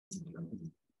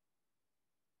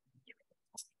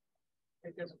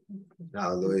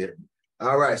Hallelujah.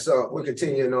 All right, so we're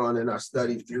continuing on in our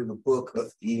study through the book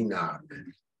of Enoch.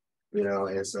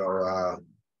 And so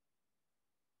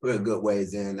we're a good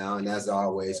ways in now, and as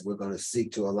always, we're going to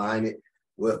seek to align it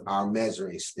with our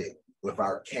measuring stick, with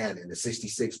our canon, the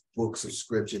 66 books of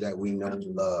scripture that we know and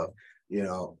love.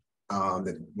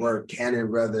 The word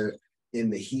canon, whether in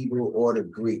the Hebrew or the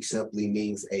Greek, simply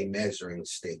means a measuring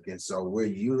stick. And so we're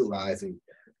utilizing,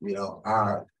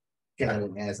 our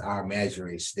canon as our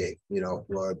measuring stick,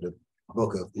 for the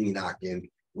book of Enoch. And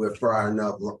we're far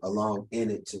enough along in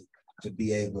it to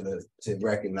be able to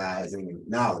recognize and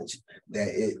acknowledge that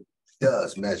it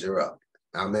does measure up.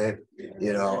 Amen.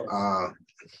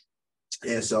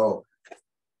 And so,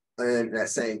 and that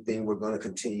same thing, we're going to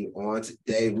continue on.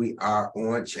 Today, we are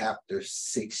on chapter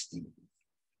 60.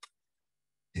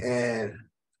 And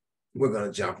we're going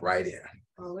to jump right in.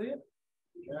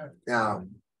 Now,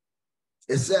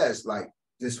 it says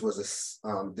this was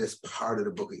this part of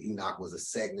the book of Enoch was a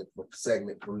segment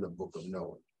from the book of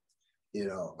Noah.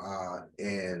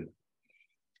 And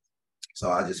so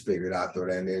I just figured I'd throw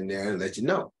that in there and let you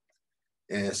know.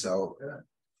 And so,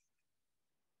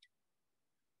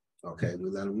 okay, we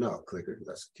let them know. Clicker,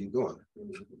 let's keep going.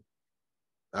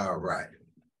 All right.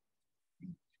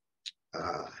 All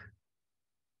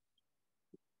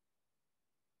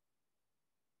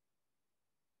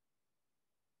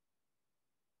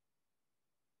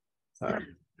right.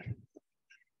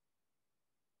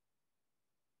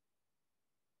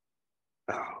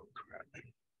 Oh, crap.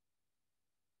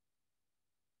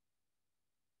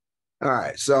 All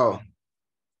right, so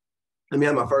let me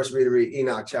have my first reader read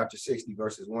Enoch chapter 60,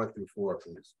 verses 1 through 4,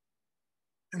 please.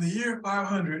 In the year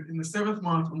 500, in the 7th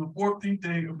month, on the 14th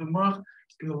day of the month,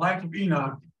 in the life of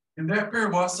Enoch, in that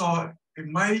parable I saw a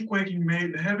mighty quaking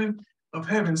made the heaven of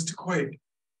heavens to quake,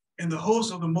 and the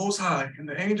host of the Most High, and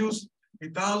the angels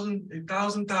 1,000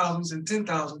 thousands, and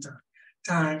 10,000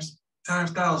 times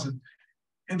thousand.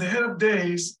 And the head of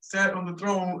days sat on the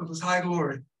throne of his high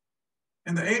glory.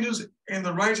 And the angels and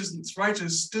the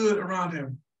righteous stood around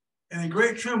him. And a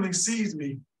great trembling seized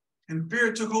me, and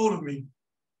fear took hold of me.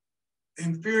 And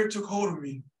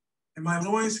my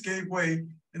loins gave way,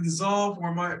 and dissolved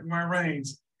were my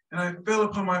reins, and I fell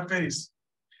upon my face.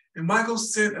 And Michael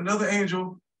sent another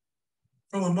angel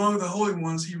from among the holy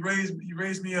ones. He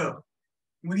raised me up.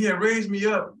 When he had raised me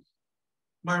up,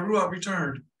 my ruach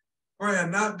returned, for I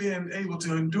had not been able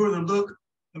to endure the look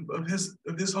of his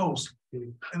host,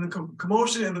 and the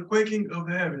commotion and the quaking of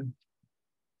the heaven.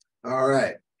 All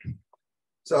right.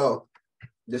 So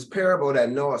this parable that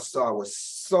Noah saw was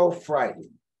so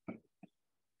frightening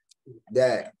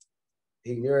that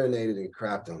he urinated and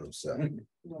crapped on himself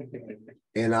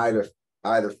and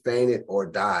either fainted or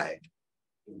died.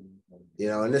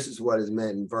 And this is what is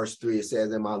meant in verse 3. It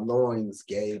says, and my loins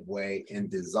gave way, and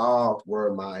dissolved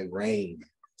were my reins,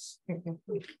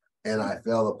 and I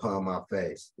fell upon my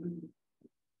face.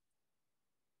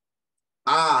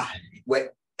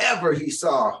 Whatever he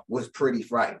saw was pretty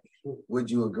frightening. Would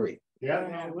you agree?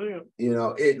 Yeah.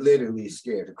 It literally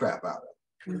scared the crap out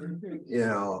of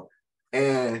him.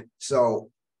 And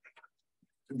so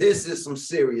this is some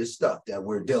serious stuff that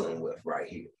we're dealing with right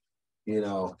here.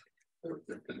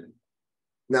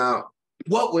 Now,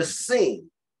 what was seen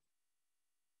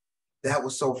that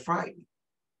was so frightening?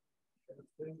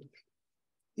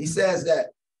 He says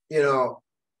that,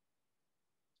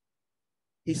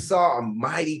 he saw a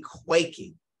mighty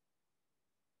quaking.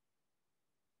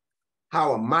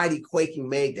 How a mighty quaking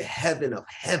made the heaven of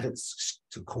heavens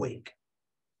to quake.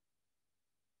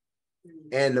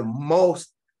 And the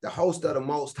host of the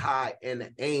Most High and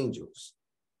the angels.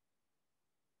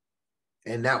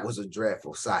 And that was a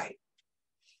dreadful sight.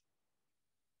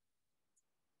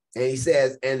 And he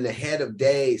says, and the head of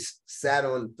days sat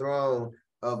on the throne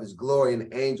of his glory, and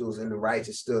the angels and the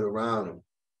righteous stood around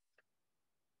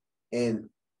him.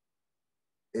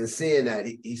 And seeing that,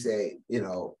 he said,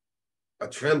 a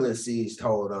trembling seized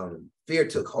hold on him. Fear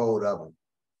took hold of him,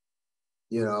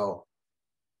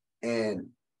 and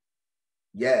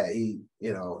yeah, he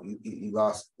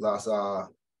lost all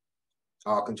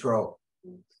control.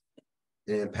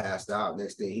 Then passed out.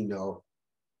 Next thing he know,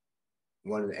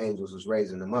 one of the angels was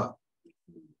raising him up.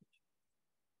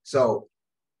 So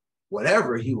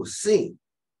whatever he was seeing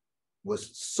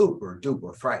was super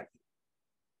duper frightening.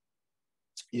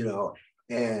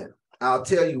 And I'll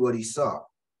tell you what he saw.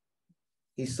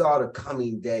 He saw the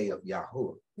coming day of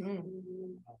Yahuwah.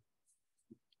 Mm-hmm.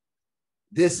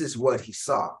 This is what he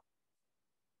saw.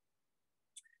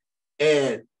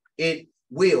 And it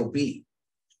will be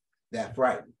that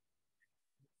frightening.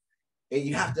 And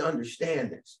you have to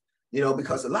understand this, you know,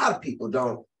 because a lot of people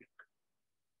don't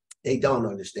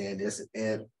understand this,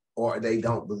 or they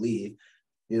don't believe,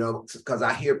 you know, because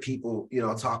I hear people, you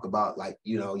know, talk about like,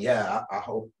 you know, yeah, I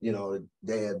hope, you know, the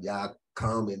day of y'all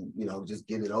come and, you know, just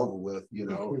get it over with, you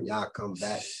know, y'all come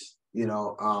back, you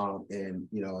know, and,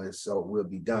 you know, and so we'll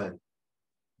be done.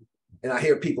 And I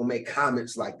hear people make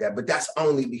comments like that, but that's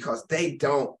only because they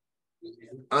don't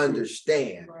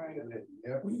understand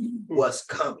what's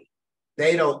coming.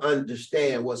 They don't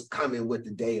understand what's coming with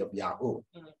the day of Yahuwah.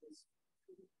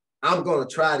 I'm going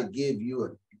to try to give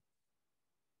you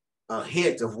a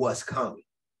hint of what's coming,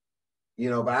 you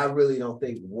know, but I really don't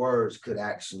think words could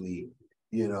actually,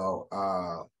 you know,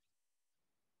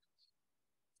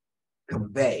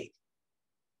 convey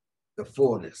the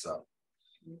fullness of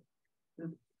it.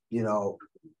 You know,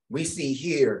 we see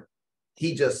here,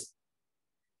 he just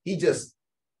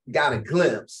got a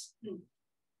glimpse,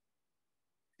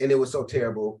 and it was so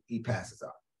terrible, he passes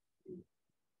out.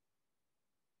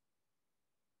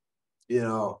 You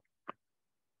know,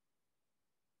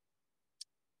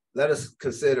 let us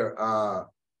consider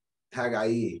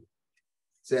Haggai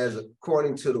says,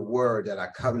 according to the word that I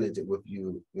covenanted with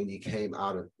you when you came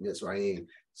out of Mitzrayim,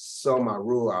 so my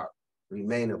ruach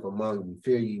remaineth among you,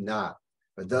 fear ye not.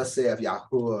 But thus saith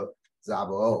Yahuwah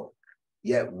Zabaoth,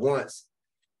 yet once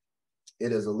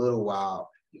it is a little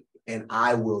while, and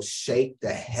I will shake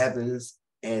the heavens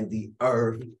and the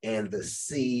earth and the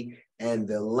sea and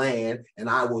the land, and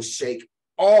I will shake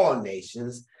all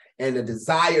nations, and the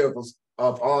desire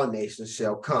of all nations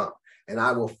shall come, and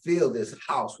I will fill this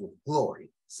house with glory,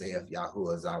 saith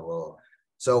Yahuwah Zabaoth.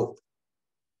 So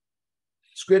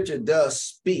scripture does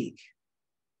speak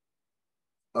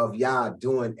of Yah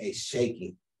doing a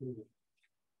shaking,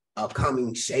 a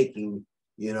coming shaking,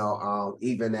 you know,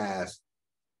 even as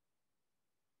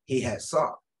he had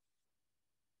sought.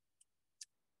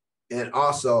 And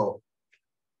also,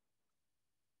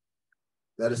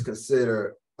 let us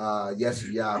consider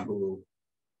Yeshayahu,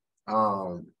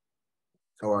 or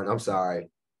I'm sorry,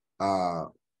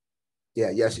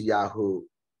 Yeshayahu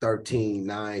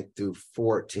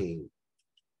 13:9-14.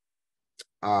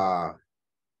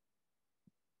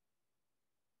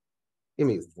 Give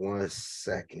me 1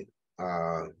 second.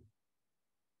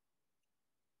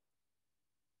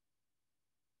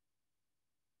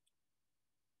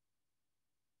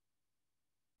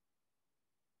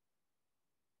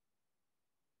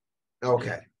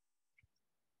 Okay.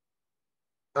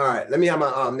 All right. Let me have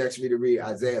my next reader read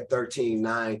Isaiah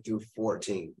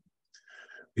 13:9-14.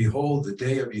 Behold, the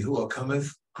day of Yahuwah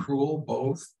cometh, cruel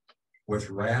both,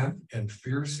 with wrath and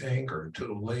fierce anger,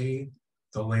 to lay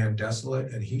the land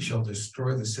desolate, and he shall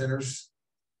destroy the sinners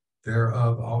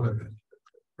thereof out of it.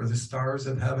 For the stars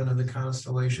of heaven and the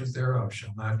constellations thereof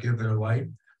shall not give their light.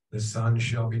 The sun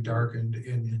shall be darkened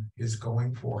in his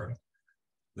going forth.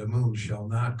 The moon shall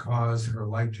not cause her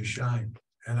light to shine.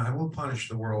 And I will punish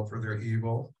the world for their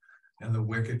evil, and the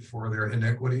wicked for their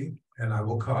iniquity. And I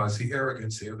will cause the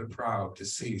arrogancy of the proud to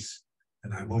cease.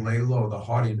 And I will lay low the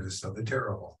haughtiness of the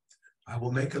terrible. I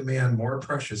will make a man more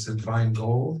precious than fine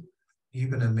gold,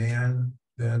 even a man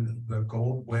than the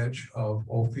gold wedge of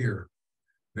Ophir.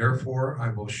 Therefore I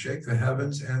will shake the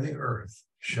heavens, and the earth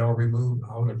shall remove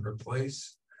out of her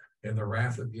place in the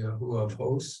wrath of Yahuwah of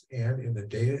hosts, and in the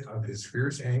day of his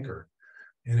fierce anger.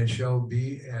 And it shall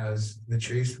be as the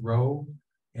chased roe,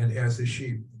 and as the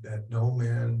sheep that no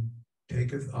man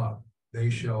taketh up. They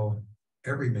shall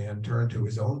every man turn to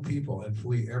his own people, and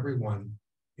flee everyone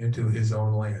into his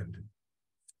own land.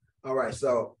 All right,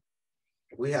 so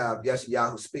we have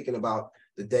Yeshayahu speaking about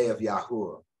the day of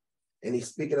Yahuwah, and he's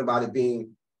speaking about it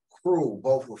being cruel,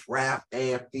 both with wrath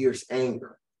and fierce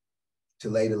anger, to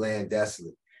lay the land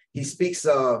desolate. He speaks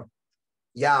of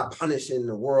Yah punishing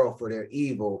the world for their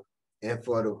evil, and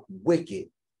for the wicked,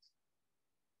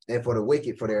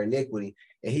 for their iniquity.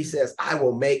 And he says, I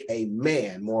will make a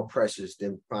man more precious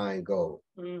than fine gold.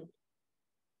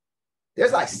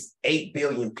 There's like 8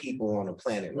 billion people on the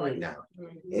planet right now.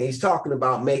 And he's talking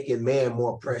about making man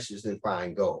more precious than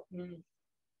fine gold.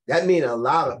 That means a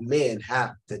lot of men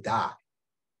have to die.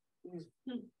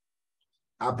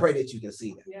 I pray that you can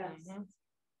see that. Yes.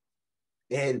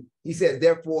 And he says,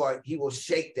 therefore, he will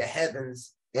shake the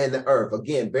heavens and the earth.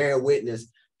 Again, bearing witness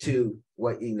to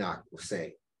what Enoch was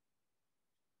saying.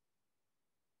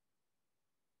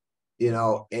 You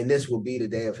know, and this will be the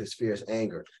day of his fierce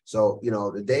anger. So, you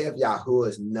know, the day of Yahuwah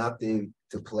is nothing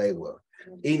to play with.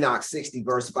 Enoch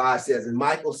 60:5 says, and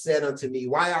Michael said unto me,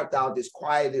 why art thou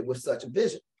disquieted with such a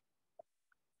vision?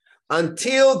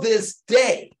 Until this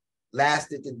day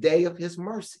lasted the day of his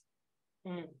mercy.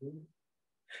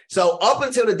 So up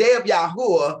until the day of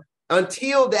Yahuwah,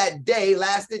 until that day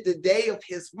lasted the day of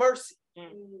his mercy.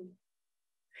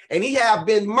 And he have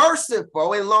been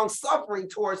merciful and long-suffering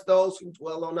towards those who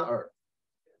dwell on the earth.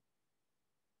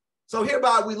 So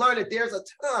hereby we learn that there's a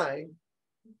time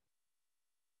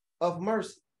of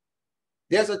mercy.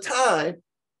 There's a time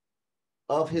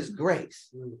of his grace.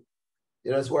 You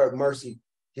know, this word mercy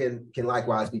can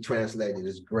likewise be translated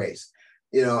as grace.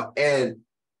 You know, and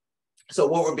so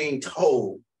what we're being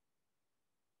told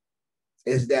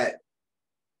is that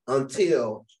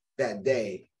until that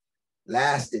day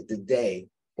lasted the day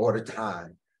or the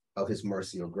time of his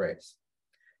mercy or grace.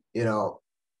 You know,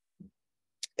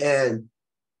 and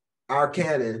our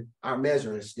canon, our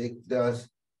measuring stick does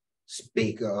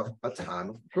speak of a time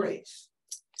of grace.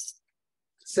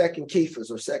 2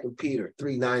 Kephas or 2 Peter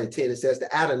 3:9-10, it says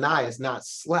that Adonai is not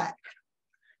slack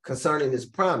concerning his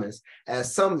promise,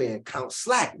 as some men count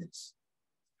slackness,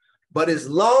 but is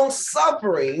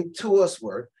long-suffering to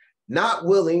usward, not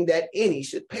willing that any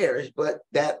should perish, but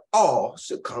that all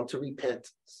should come to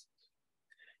repentance.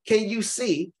 Can you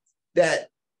see that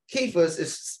Kephas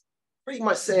is pretty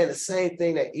much saying the same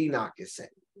thing that Enoch is saying?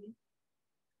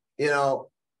 You know,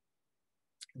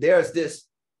 there's this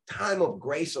time of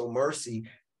grace or mercy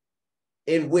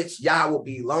in which Yah will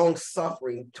be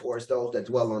long-suffering towards those that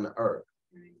dwell on the earth.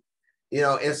 You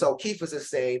know, and so Kephas is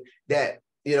saying that,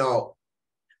 you know,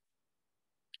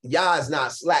 Yah is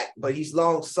not slack, but he's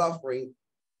long-suffering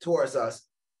towards us,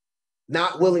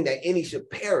 not willing that any should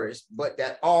perish, but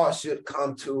that all should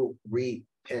come to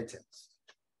repentance.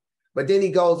 But then he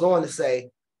goes on to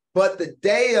say, but the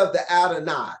day of the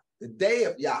Adonai, the day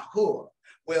of Yahuwah,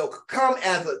 will come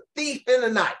as a thief in the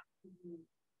night,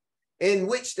 in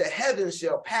which the heavens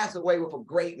shall pass away with a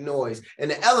great noise, and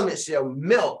the elements shall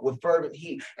melt with fervent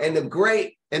heat, and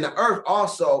the earth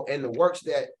also, and the works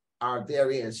that are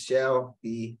therein shall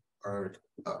be burned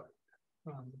up.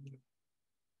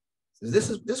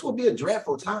 This will be a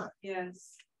dreadful time.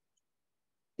 Yes.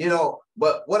 You know,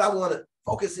 but what I want to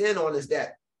focus in on is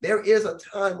that there is a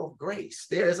time of grace.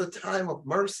 There is a time of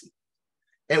mercy.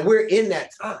 And we're in that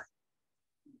time.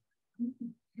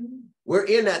 We're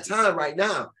in that time right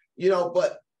now, you know,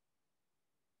 but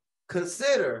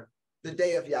consider the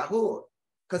day of Yahuwah,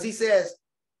 because he says,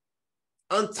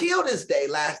 until this day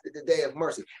lasted the day of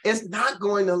mercy. It's not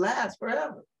going to last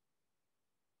forever.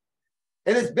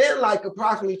 And it's been like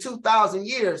approximately 2,000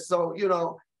 years. So, you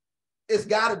know, it's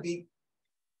got to be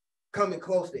coming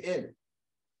close to ending.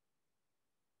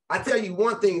 I tell you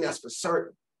one thing that's for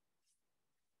certain.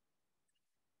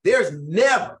 There's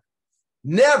never,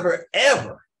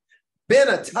 ever been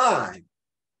a time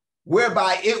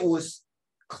whereby it was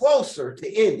closer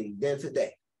to ending than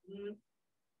today.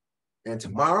 And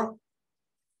tomorrow,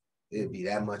 it'll be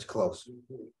that much closer.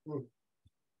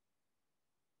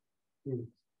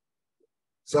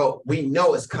 So we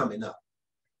know it's coming up.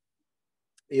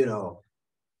 You know,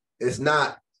 it's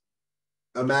not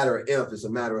a matter of if, it's a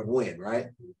matter of when, right?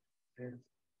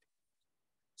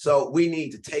 So we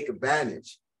need to take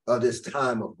advantage of this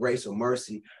time of grace or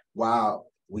mercy while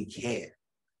we can.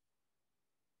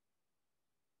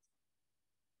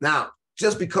 Now,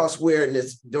 just because we're in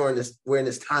this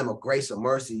time of grace or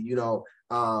mercy, you know,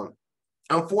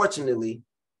 unfortunately,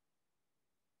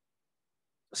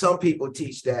 some people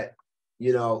teach that,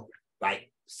 you know,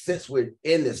 like since we're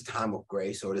in this time of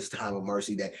grace or this time of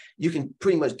mercy, that you can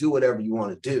pretty much do whatever you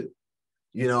want to do.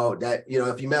 You know, that, you know,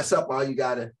 if you mess up, all you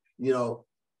got to, you know,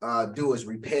 do is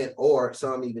repent. Or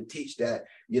some even teach that,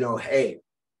 you know, hey,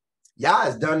 Yah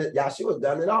has done it. Yahshua has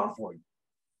done it all for you.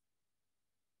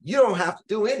 You don't have to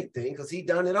do anything because he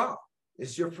done it all.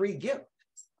 It's your free gift.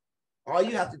 All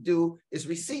you have to do is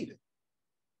receive it.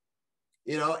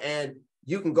 You know, and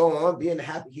you can go on being the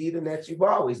happy heathen that you've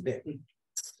always been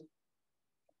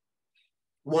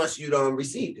once you don't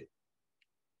receive it.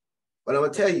 But I'm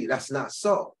going to tell you, that's not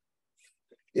so.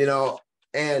 You know,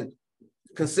 and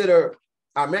consider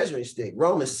our measuring stick,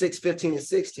 Romans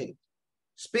 6:15-16.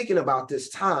 Speaking about this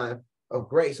time of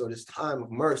grace or this time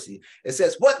of mercy, it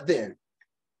says, what then?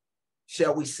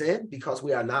 Shall we sin because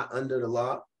we are not under the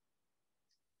law,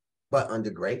 but under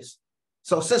grace?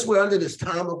 So since we're under this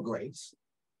time of grace,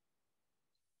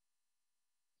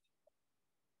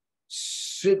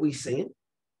 should we sin?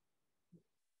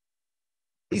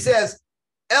 He says,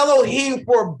 Elohim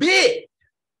forbid.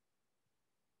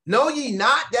 Know ye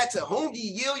not that to whom ye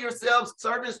yield yourselves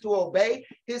servants to obey,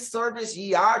 his servants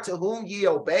ye are, to whom ye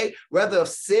obey, whether of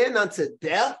sin unto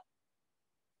death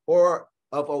or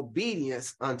of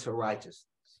obedience unto righteousness.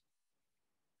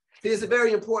 It is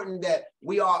very important that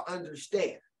we all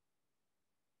understand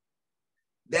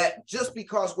that just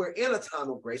because we're in a time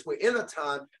of grace, we're in a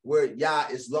time where Yah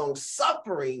is long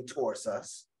suffering towards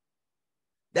us,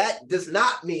 that does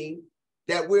not mean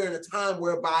that we're in a time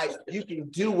whereby you can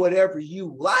do whatever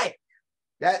you like.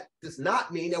 That does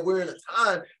not mean that we're in a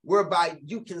time whereby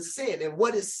you can sin. And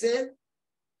what is sin?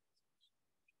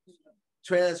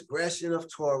 Transgression of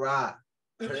Torah,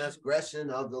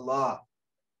 transgression of the law.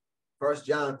 1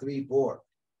 John 3:4.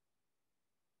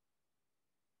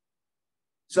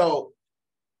 So,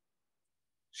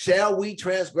 shall we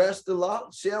transgress the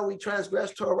law? Shall we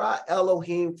transgress Torah?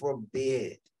 Elohim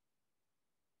forbid.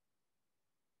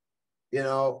 You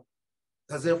know,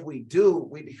 because if we do,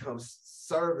 we become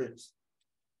servants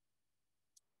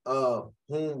of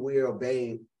whom we're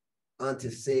obeying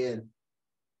unto sin.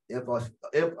 If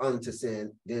unto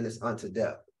sin, then it's unto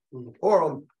death.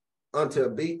 Or unto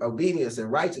obedience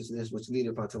and righteousness, which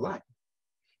leadeth unto life.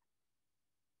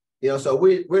 You know, so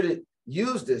we're to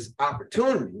use this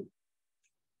opportunity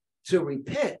to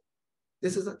repent.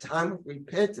 This is a time of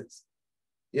repentance,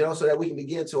 you know, so that we can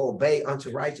begin to obey unto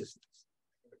righteousness.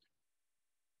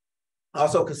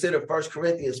 Also consider 1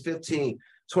 Corinthians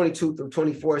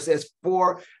 15:22-24. It says,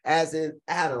 for as in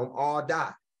Adam all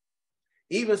die,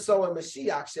 even so in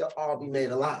Mashiach shall all be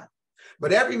made alive.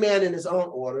 But every man in his own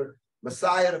order,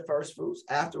 Messiah the first fruits,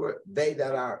 afterward they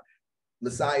that are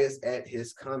Messiahs at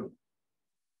his coming.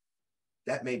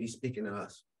 That may be speaking to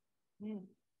us. You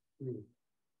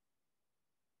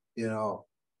know,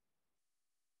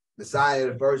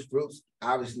 Messiah the first fruits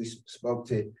obviously spoke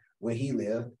to when he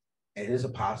lived and his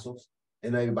apostles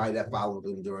and everybody that followed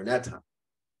him during that time.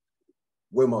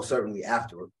 We're most certainly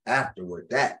afterward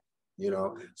that, you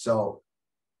know. So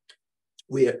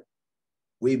we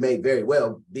may very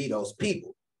well be those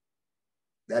people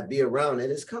that be around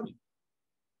and it's coming.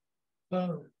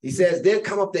 He says, then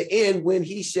come up the end when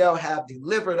he shall have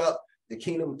delivered up the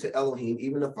kingdom to Elohim,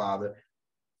 even the Father,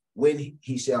 when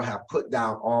he shall have put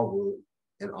down all rule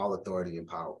and all authority and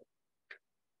power.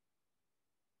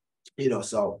 You know,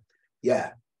 so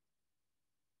yeah.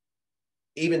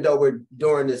 Even though we're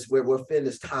during this, we're within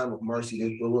this time of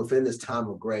mercy, we're within this time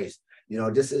of grace, you know,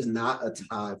 this is not a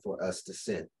time for us to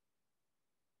sin.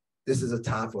 This is a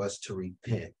time for us to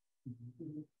repent.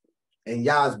 And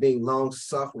Yah is being long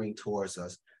suffering towards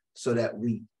us so that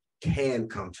we can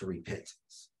come to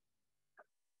repentance.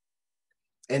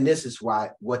 And this is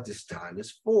what this time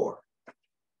is for.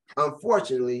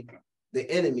 Unfortunately, the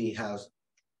enemy has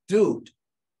duped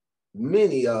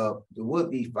many of the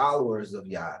would-be followers of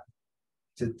Yah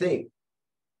to think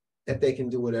that they can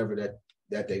do whatever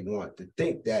that they want, to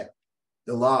think that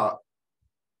the law,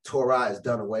 Torah, is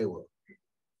done away with.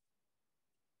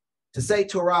 To say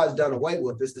Torah is done away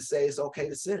with is to say it's okay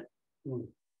to sin.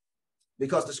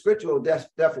 Because the scriptural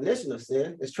definition of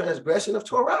sin is transgression of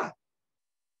Torah.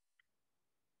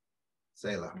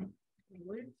 Selah.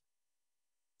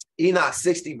 Enoch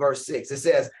 60 verse 6, it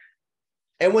says,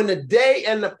 and when the day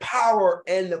and the power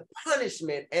and the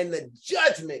punishment and the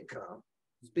judgment come,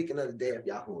 speaking of the day of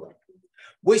Yahuwah,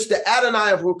 which the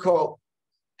Adonai of Ruko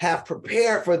have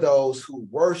prepared for those who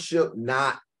worship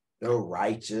not the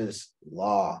righteous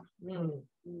law.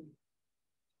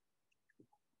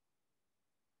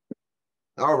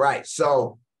 All right,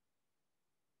 so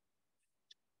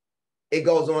it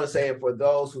goes on saying, for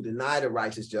those who deny the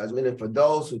righteous judgment and for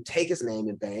those who take his name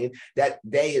in vain, that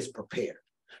day is prepared.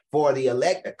 For the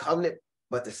elect, a covenant,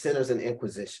 but the sinners, an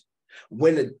inquisition.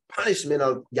 When the punishment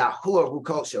of Yahuwah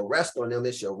Ruko shall rest on them,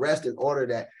 it shall rest in order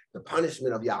that the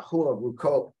punishment of Yahuwah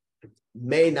Ruko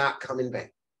may not come in vain.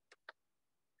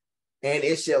 And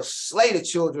it shall slay the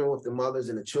children with the mothers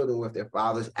and the children with their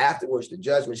fathers. Afterwards, the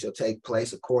judgment shall take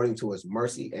place according to his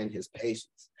mercy and his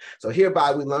patience. So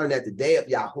hereby we learn that the day of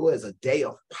Yahuwah is a day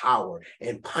of power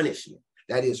and punishment.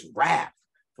 That is wrath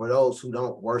for those who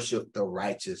don't worship the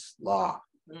righteous law.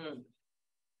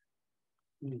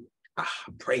 I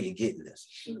pray you're getting this.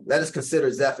 Let us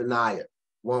consider Zephaniah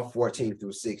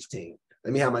 1:14-16.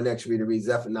 Let me have my next reader read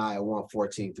Zephaniah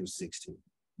 1:14-16.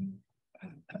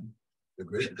 The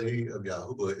great day of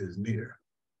Yahuwah is near.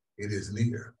 It is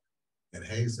near and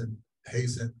hasten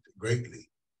greatly.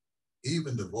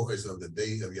 Even the voice of the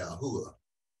day of Yahuwah,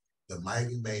 the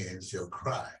mighty man shall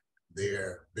cry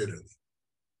there bitterly.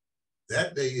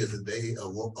 That day is a day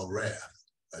of wrath,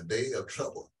 a day of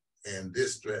trouble and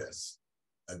distress,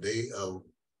 a day of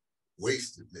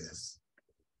wastedness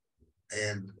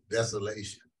and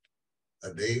desolation,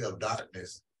 a day of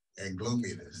darkness and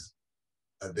gloominess,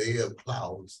 a day of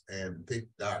clouds and thick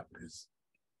darkness,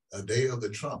 a day of the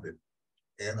trumpet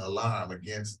and alarm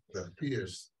against the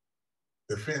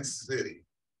fenced city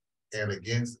and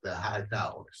against the high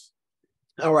towers.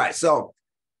 All right, so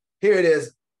here it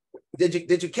is.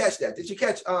 Did you catch that? Did you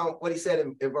catch what he said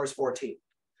in verse 14?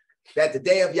 That the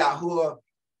day of Yahuwah,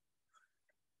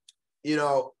 you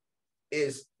know,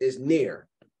 is near.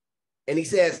 And he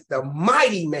says, the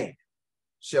mighty man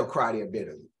shall cry there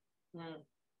bitterly.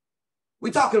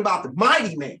 We're talking about the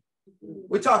mighty man.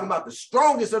 We're talking about the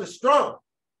strongest of the strong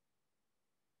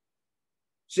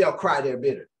shall cry there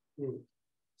bitterly.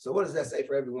 So what does that say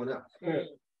for everyone else? It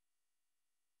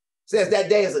says that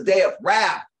day is a day of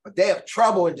wrath, a day of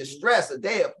trouble and distress, a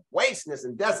day of wasteness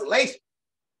and desolation.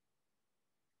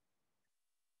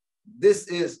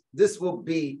 This will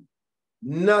be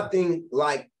nothing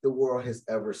like the world has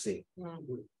ever seen.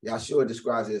 Yahshua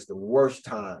describes it as the worst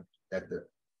time that the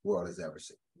world has ever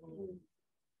seen.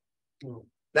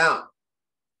 Now,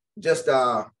 just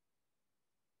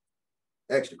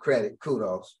extra credit,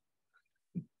 kudos.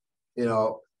 You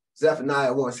know,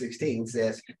 Zephaniah 1:16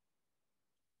 says,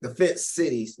 the fenced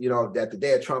cities, you know, that the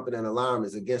day of trumpet and alarm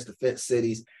is against the fenced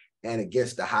cities and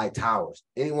against the high towers.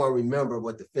 Anyone remember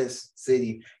what the fenced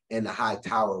city and the high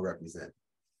tower represent?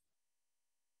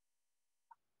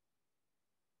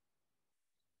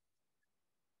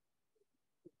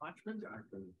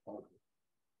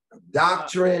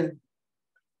 Doctrine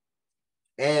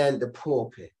and the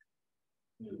pulpit.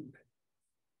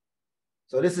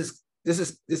 So this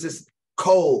is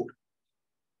code,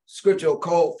 scriptural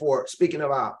code for speaking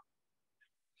about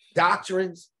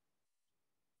doctrines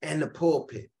and the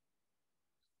pulpit.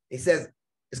 He says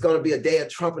it's going to be a day of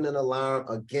trumpet and alarm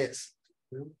against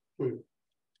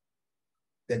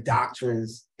the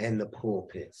doctrines and the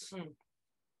pulpits.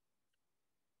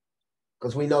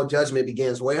 Because we know judgment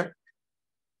begins where?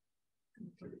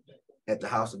 At the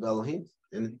house of Elohim,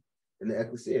 in the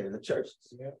ecclesia, in the churches.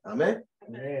 Yeah. Amen?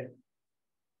 Amen.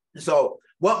 So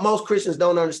what most Christians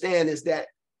don't understand is that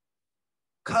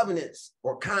covenants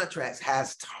or contracts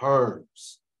has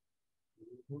terms.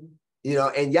 You know,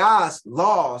 and Yah's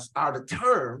laws are the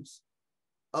terms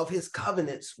of his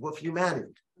covenants with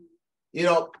humanity. You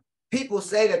know, people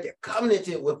say that they're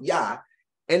covenanted with Yah,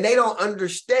 and they don't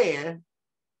understand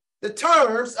the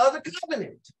terms of the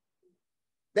covenant.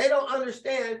 They don't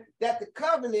understand that the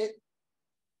covenant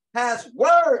has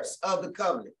words of the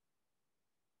covenant.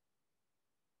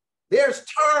 There's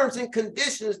terms and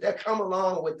conditions that come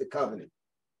along with the covenant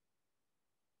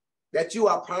that you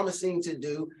are promising to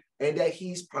do and that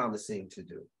he's promising to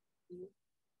do.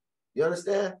 You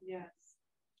understand? Yes.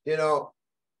 You know,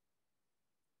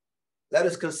 let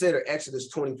us consider Exodus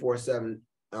 24:7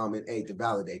 and 8 to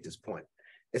validate this point.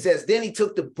 It says, then he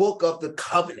took the book of the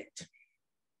covenant.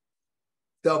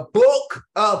 The book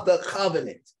of the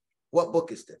covenant. What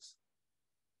book is this?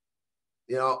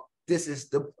 You know, this is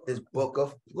this book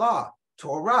of law,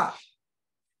 Torah.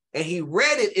 And he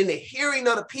read it in the hearing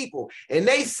of the people. And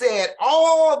they said,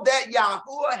 all that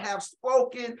Yahuwah have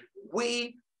spoken,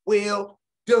 we will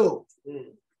do.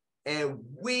 And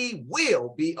we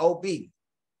will be obedient.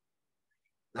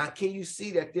 Now, can you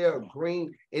see that they're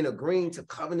agreeing to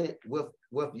covenant with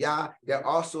Yah? They're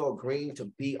also agreeing to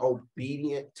be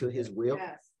obedient to his will,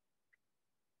 yes.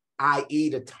 i.e.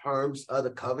 the terms of the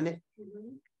covenant.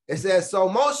 It says, so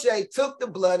Moshe took the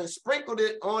blood and sprinkled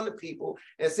it on the people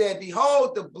and said,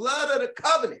 behold, the blood of the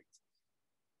covenant,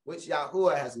 which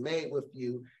Yahuwah has made with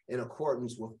you in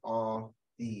accordance with all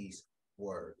these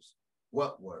words.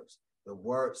 What words? The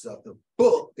words of the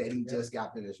book that he just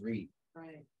got finished reading.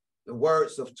 Right. The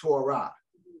words of Torah,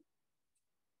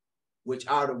 which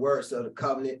are the words of the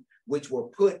covenant, which were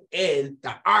put in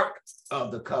the ark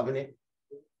of the covenant,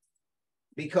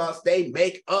 because they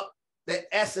make up the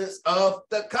essence of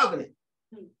the covenant.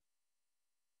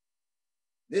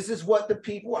 This is what the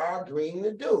people are agreeing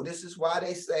to do. This is why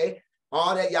they say,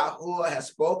 all that Yahuwah has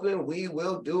spoken, we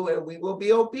will do, and we will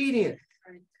be obedient.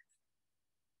 Right.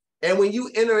 And when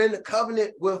you enter in the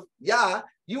covenant with Yah,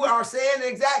 you are saying the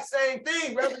exact same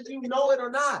thing, whether you know it or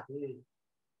not.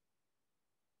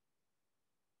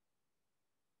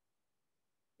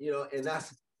 You know, and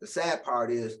that's the sad part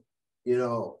is, you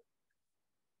know,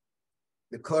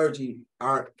 the clergy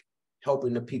aren't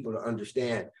helping the people to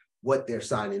understand what they're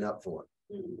signing up for.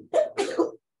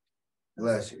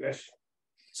 Bless you.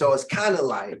 So it's kind of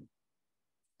like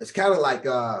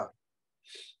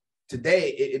today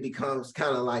it becomes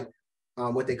kind of like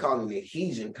what they call an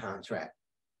adhesion contract.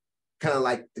 Kind of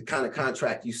like the kind of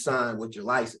contract you sign with your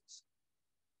license.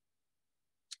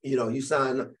 You know, you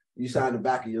sign the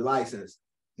back of your license,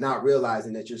 not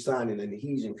realizing that you're signing an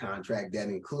adhesion contract that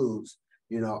includes,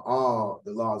 you know, all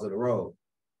the laws of the road.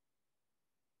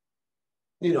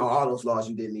 You know, all those laws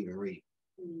you didn't even read.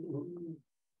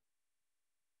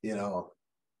 You know,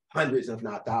 hundreds, if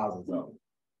not thousands of them.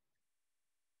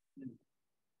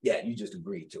 Yeah, you just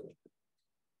agreed to it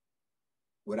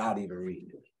without even reading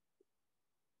it.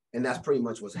 And that's pretty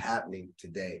much what's happening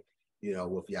today,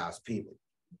 with y'all's people.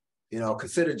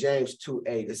 Consider James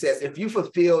 2:8. It says, if you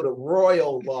fulfill the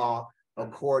royal law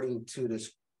according to the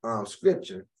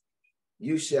scripture,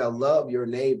 you shall love your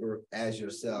neighbor as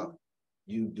yourself.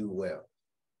 You do well.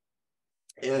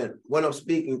 And what I'm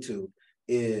speaking to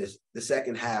is the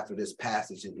second half of this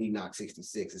passage in Enoch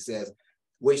 66. It says,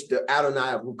 which the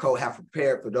Adonai of Ruach have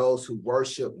prepared for those who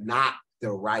worship not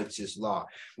the righteous law.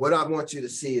 What I want you to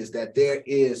see is that there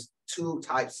is two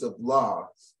types of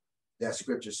laws that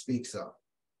scripture speaks of.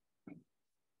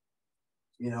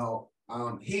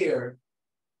 Here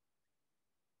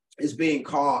is being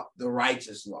called the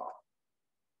righteous law.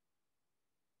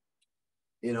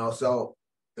 So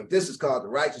if this is called the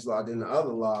righteous law, then the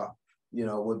other law,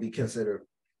 would be considered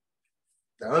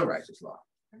the unrighteous law.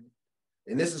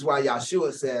 And this is why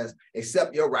Yahshua says,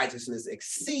 except your righteousness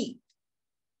exceed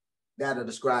that of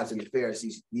the scribes and the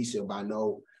Pharisees, ye shall by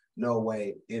no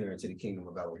way enter into the kingdom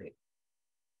of Elohim.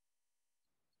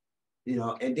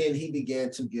 And then he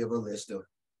began to give a list of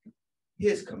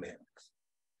his commandments,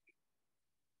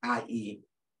 i.e.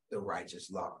 the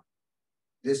righteous law.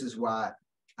 This is why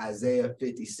Isaiah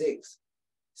 56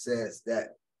 says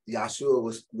that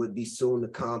Yahshua would be soon to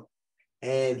come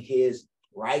and his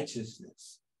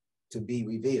righteousness to be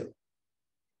revealed.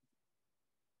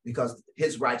 Because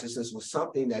his righteousness was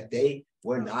something that they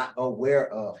were not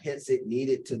aware of, hence it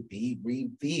needed to be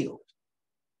revealed.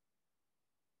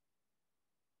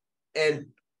 And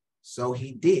so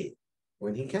he did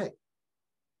when he came.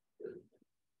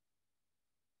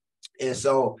 And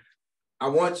so I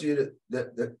want you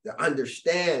to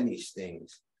understand these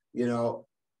things,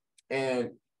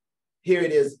 and here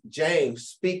it is, James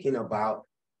speaking about,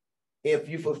 if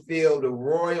you fulfill the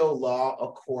royal law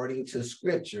according to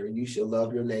scripture, you shall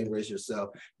love your neighbor as yourself,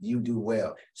 you do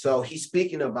well. So he's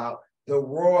speaking about the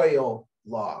royal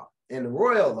law, and the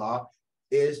royal law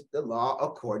is the law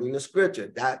according to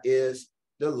scripture. That is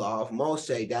the law of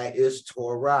Moshe, that is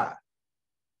Torah.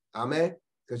 Amen?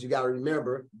 Because you got to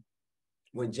remember,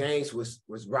 when James was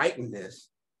writing this,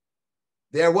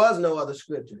 there was no other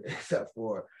scripture except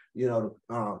for,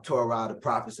 Torah, the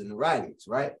prophets, and the writings,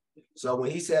 right? So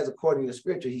when he says according to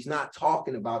scripture, he's not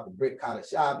talking about the Brit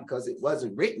Kadashah because it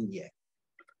wasn't written yet.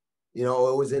 It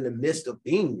was in the midst of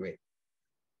being written.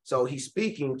 So he's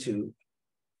speaking to,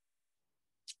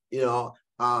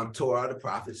 Torah, the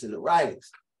prophets, and the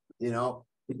writings, and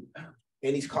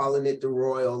he's calling it the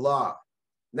royal law.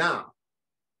 Now,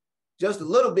 just a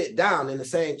little bit down in the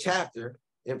same chapter,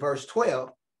 in verse 12,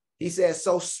 he says,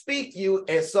 so speak you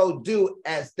and so do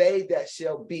as they that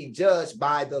shall be judged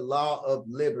by the law of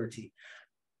liberty.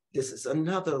 This is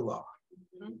another law.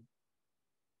 Mm-hmm.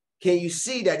 Can you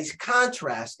see that he's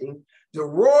contrasting the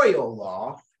royal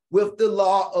law with the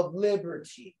law of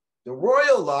liberty? The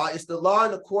royal law is the law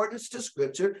in accordance to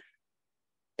scripture.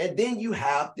 And then you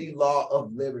have the law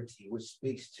of liberty, which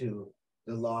speaks to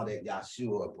the law that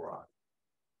Yahshua brought.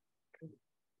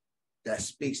 That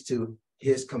speaks to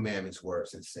his commandments,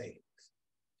 words, and sayings.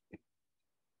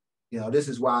 This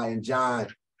is why in John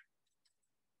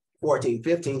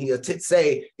 14:15, he'll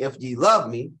say, if ye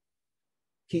love me,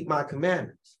 keep my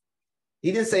commandments.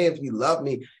 He didn't say, if you love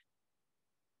me,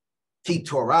 keep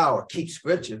Torah or keep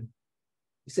scripture.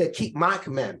 He said, keep my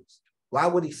commandments. Why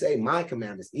would he say my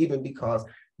commandments? Even because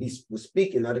he was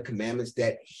speaking of the commandments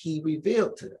that he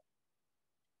revealed to them.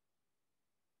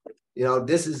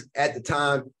 This is at the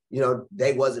time,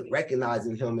 they wasn't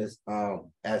recognizing him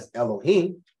as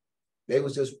Elohim. They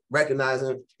was just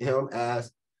recognizing him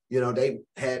as, they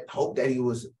had hoped that he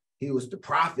was the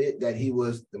prophet, that he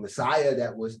was the Messiah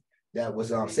that was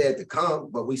said to come.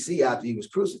 But we see after he was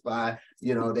crucified,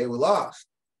 they were lost.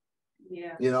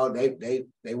 Yeah.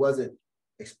 They wasn't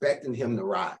expecting him to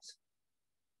rise.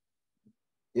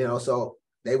 So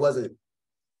they wasn't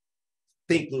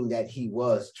thinking that he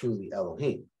was truly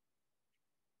Elohim.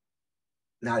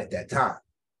 Not at that time.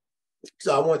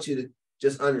 So I want you to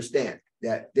just understand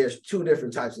that there's two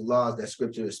different types of laws that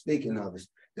scripture is speaking of.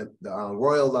 The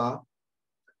royal law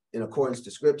in accordance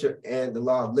to scripture and the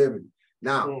law of liberty.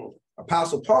 Now,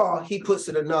 Apostle Paul, he puts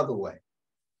it another way.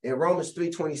 In Romans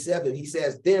 3:27, he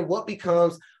says, then what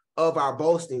becomes of our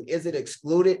boasting? Is it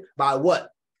excluded by what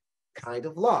kind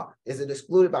of law? Is it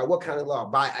excluded by what kind of law?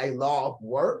 By a law of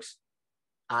works,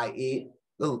 i.e.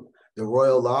 the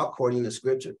royal law according to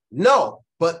scripture? No,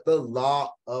 but the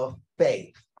law of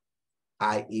faith,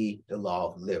 i.e. the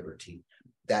law of liberty,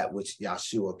 that which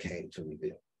Yahshua came to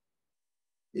reveal.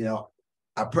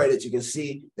 I pray that you can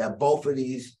see that both of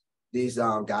these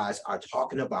guys are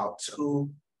talking about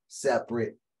two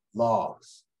separate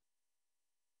laws.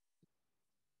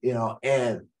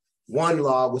 And one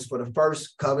law was for the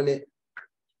first covenant,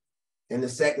 and the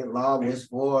second law was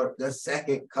for the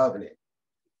second covenant,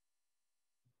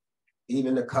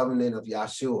 even the covenant of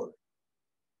Yahshua.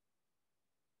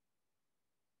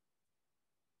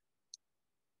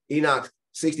 Enoch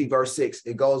 60 verse 6,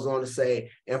 it goes on to say,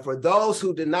 and for those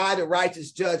who deny the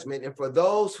righteous judgment, and for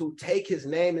those who take his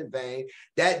name in vain,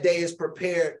 that day is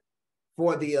prepared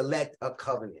for the elect a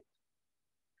covenant.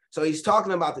 So he's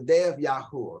talking about the day of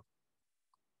Yahuwah.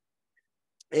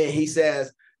 And he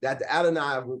says that the Adonai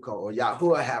Avuko, or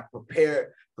Yahuwah, have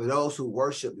prepared for those who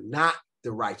worship not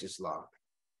the righteous law.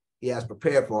 He has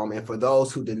prepared for them. And for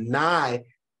those who deny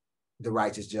the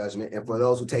righteous judgment, and for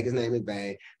those who take his name in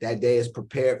vain, that day is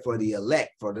prepared for the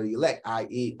elect,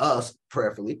 i.e. us,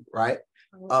 prayerfully, right?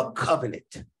 A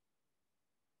covenant.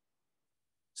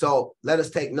 So let us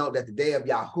take note that the day of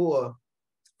Yahuwah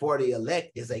for the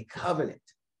elect is a covenant,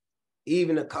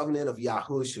 even the covenant of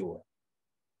Yahushua.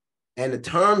 And the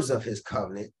terms of his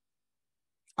covenant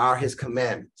are his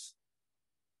commandments.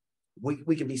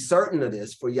 We can be certain of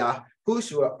this, for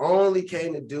Yahushua only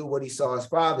came to do what he saw his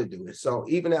father do. And so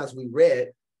even as we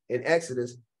read in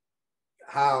Exodus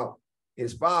how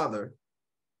his father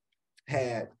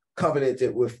had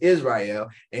covenanted with Israel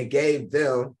and gave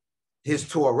them his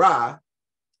Torah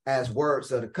as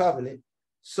words of the covenant,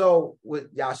 so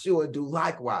would Yahshua do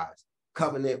likewise,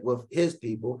 covenant with his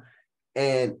people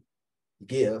and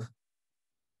give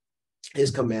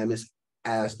his commandments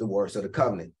as the words of the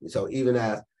covenant. So even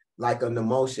as like unto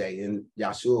Moshe, and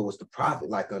Yahshua was the prophet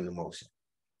like unto Moshe,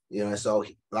 so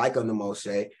like unto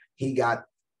Moshe, he got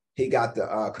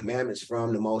the commandments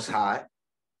from the Most High,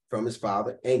 from his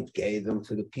father, and gave them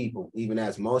to the people, even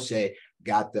as Moshe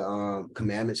got the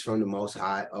commandments from the Most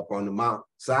High up on the Mount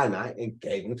Sinai and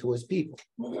gave them to his people.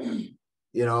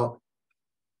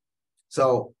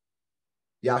 So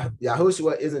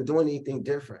Yahushua isn't doing anything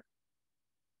different.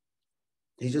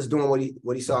 He's just doing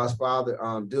what he saw his father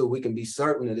do. We can be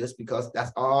certain of this because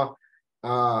that's all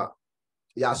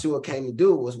Yahshua came to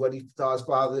do, was what he saw his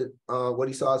father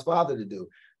to do.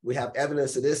 We have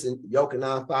evidence of this in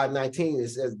Yochanan 5:19. It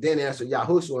says, then answered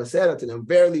Yahushua and said unto them,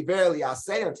 verily, verily, I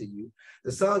say unto you,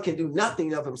 the Son can do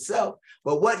nothing of himself,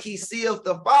 but what he seeth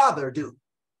the Father do.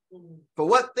 For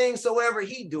what things soever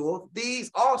he doeth,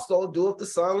 these also doeth the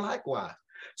Son likewise.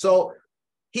 So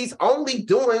he's only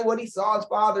doing what he saw his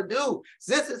father do.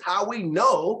 This is how we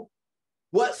know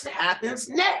what happens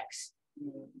next.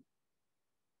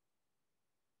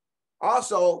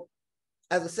 Also,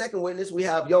 as a second witness, we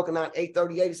have Yochanan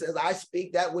 8:38. It says, I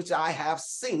speak that which I have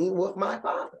seen with my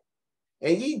father,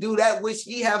 and ye do that which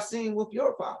ye have seen with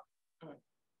your father.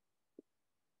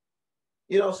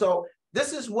 So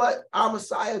this is what our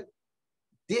Messiah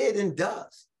did and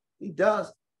does. He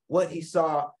does what he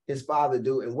saw his father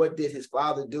do. And what did his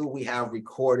father do? We have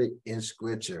recorded in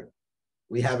scripture.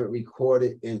 We have it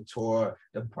recorded in Torah,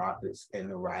 the prophets, and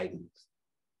the writings.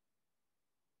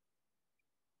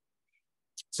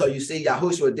 So you see,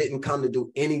 Yahushua didn't come to do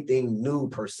anything new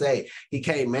per se. He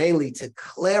came mainly to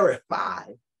clarify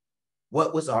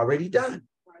what was already done.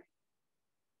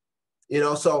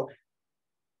 So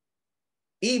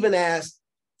even as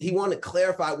he wanted to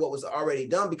clarify what was already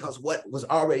done, because what was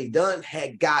already done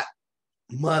had got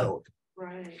muddled.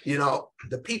 Right.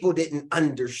 The people didn't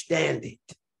understand it.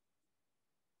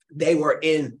 They were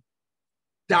in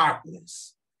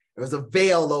darkness. There was a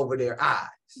veil over their eyes.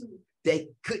 They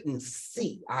couldn't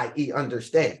see, i.e.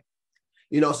 understand.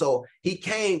 So he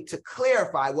came to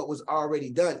clarify what was already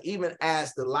done, even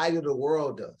as the light of the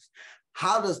world does.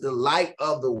 How does the light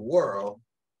of the world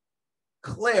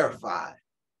clarify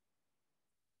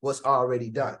what's already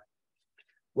done?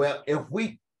 Well, if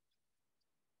we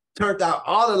turned out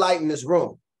all the light in this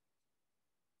room,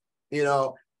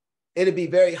 it'd be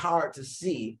very hard to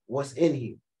see what's in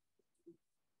here.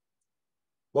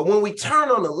 But when we turn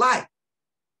on the light,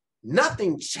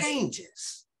 nothing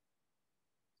changes.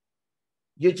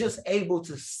 You're just able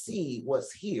to see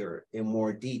what's here in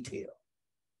more detail.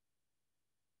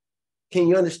 Can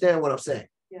you understand what I'm saying?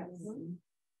 Yes.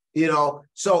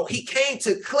 So he came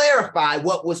to clarify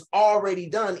what was already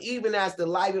done, even as the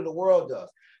light of the world does.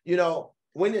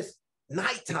 When it's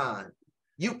nighttime,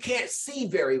 you can't see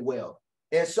very well.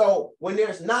 And so when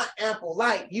there's not ample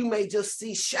light, you may just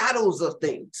see shadows of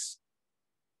things.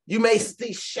 You may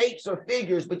see shapes or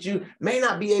figures, but you may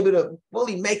not be able to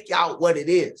fully make out what it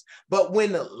is. But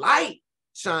when the light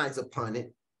shines upon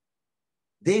it,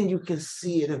 then you can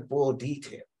see it in full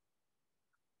detail.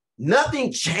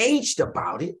 Nothing changed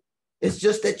about it. It's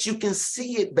just that you can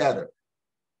see it better.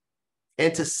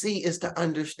 And to see is to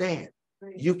understand.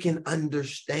 you can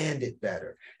understand it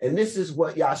better. And this is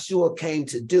what Yahshua came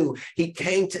to do. He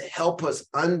came to help us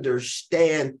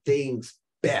understand things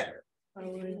better.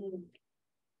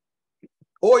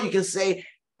 Or you can say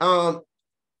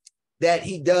that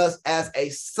he does as a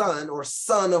son or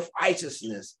son of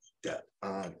righteousness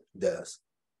does.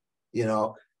 You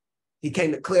know, he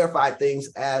came to clarify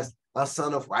things as a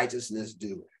son of righteousness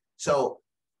do. So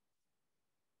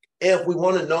if we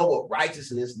want to know what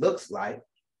righteousness looks like,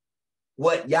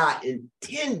 what Yah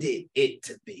intended it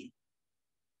to be,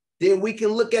 then we can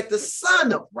look at the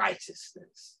son of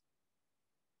righteousness.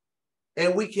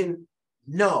 And we can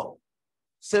know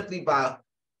simply by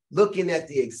looking at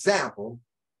the example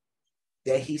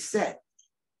that he set.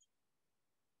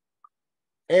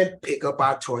 And pick up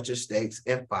our torture stakes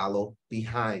and follow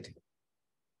behind him.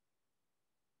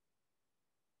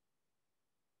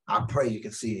 I pray you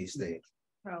can see these things.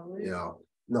 Probably. You know,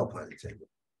 no pun intended.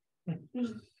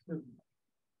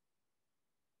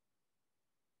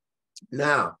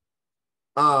 Now,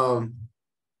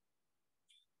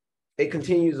 it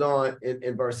continues on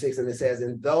in verse 6, and it says,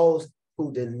 and those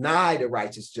who deny the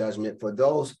righteous judgment, for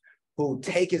those who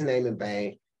take his name in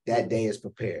vain, that day is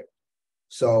prepared.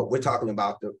 So we're talking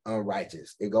about the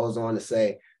unrighteous. It goes on to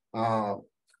say,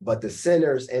 but the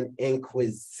sinners and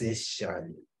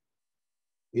inquisition.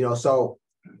 You know, so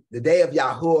the day of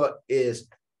Yahuwah is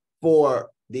for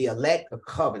the elect of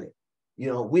covenant. You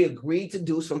know, we agreed to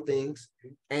do some things,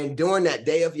 and during that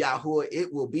day of Yahuwah,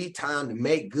 it will be time to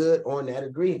make good on that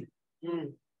agreement.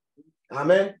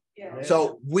 Amen. Yeah.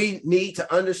 So we need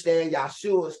to understand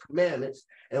Yahshua's commandments,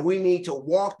 and we need to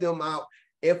walk them out.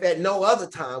 If at no other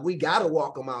time, we got to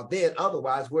walk them out then.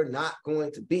 Otherwise, we're not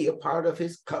going to be a part of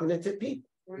his covenanted people.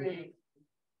 Right.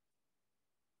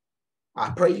 I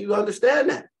pray you understand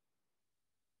that.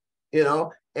 You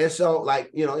know, and so, like,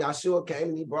 you know, Yahshua came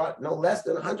and he brought no less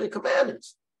than 100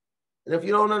 commandments. And if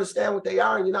you don't understand what they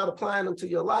are and you're not applying them to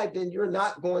your life, then you're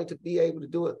not going to be able to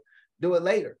do it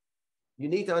later. You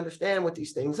need to understand what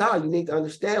these things are. You need to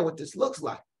understand what this looks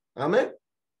like. Amen.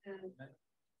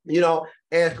 You know,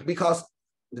 and because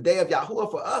the day of Yahuwah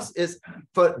for us is,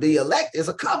 for the elect, is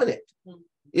a covenant.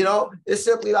 You know, it's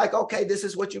simply like, okay, this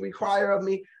is what you require of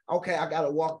me. Okay, I got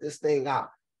to walk this thing out.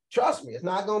 Trust me, it's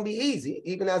not going to be easy,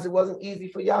 even as it wasn't easy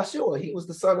for Yahshua. He was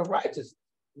the son of righteousness,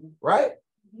 right?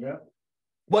 Yeah.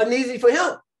 Wasn't easy for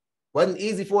him. Wasn't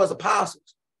easy for his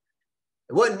apostles.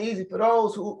 It wasn't easy for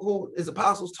those who his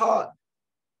apostles taught,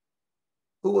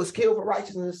 who was killed for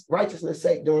righteousness'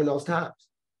 sake during those times.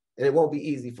 And it won't be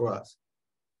easy for us.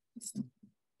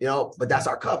 You know, but that's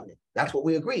our covenant. That's what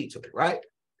we agreed to, right?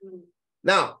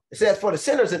 Now, it says for the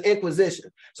sinners an inquisition.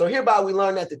 So hereby we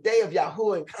learn that the day of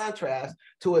Yahuwah, in contrast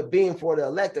to it being for the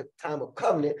elected time of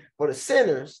covenant, for the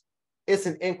sinners, it's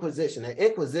an inquisition. An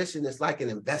inquisition is like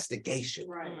an investigation.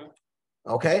 Right.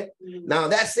 Okay? Now,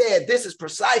 that said, this is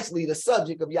precisely the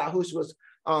subject of Yahushua's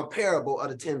parable of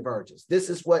the 10 virgins. This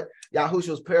is what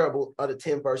Yahushua's parable of the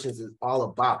 10 virgins is all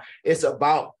about. It's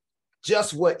about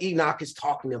just what Enoch is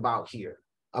talking about here,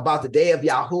 about the day of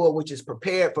Yahuwah, which is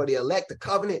prepared for the elect of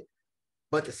covenant,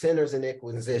 but the sinners in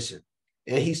inquisition.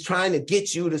 And he's trying to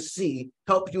get you to see,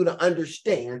 help you to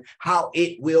understand how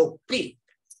it will be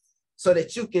so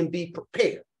that you can be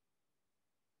prepared.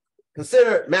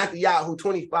 Consider Matthew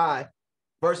 25,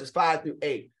 verses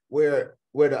 5-8, where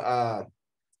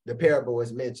the parable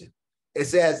is mentioned. It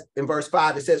says in verse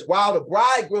 5, it says, while the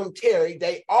bridegroom tarried,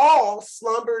 they all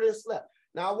slumbered and slept.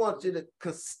 Now I want you to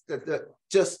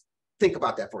just think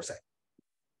about that for a second.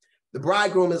 The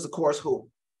bridegroom is, of course, who?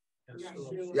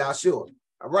 Yahshua.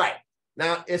 All right.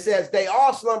 Now it says they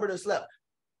all slumbered and slept.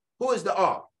 Who is the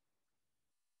all?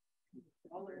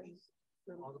 All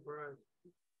the brides.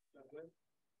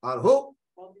 Who?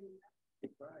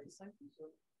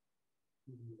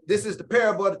 This is the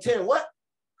parable of the 10 what?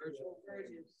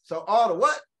 Virgins. So all the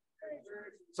what?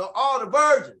 So all the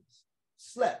virgins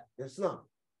slept and slumbered,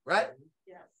 right?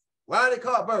 Yes. Why are they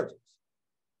called virgins?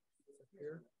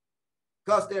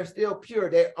 Because they're still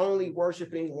pure. They're only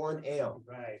worshiping one El.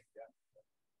 Right.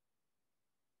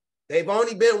 They've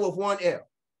only been with one El,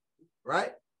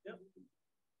 right? Yep.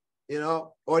 You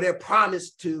know, or they're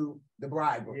promised to the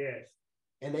bridegroom. Yes.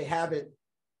 And they haven't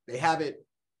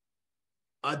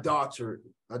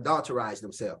adulterized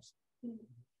themselves.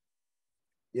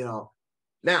 You know,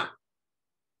 now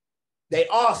they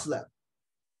all slept,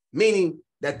 meaning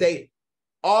that they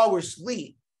all were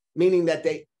asleep, meaning that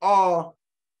they all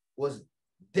was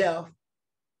deaf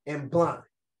and blind.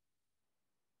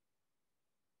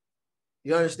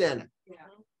 You understand that? Yeah.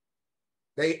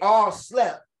 They all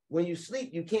slept. When you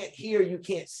sleep, you can't hear, you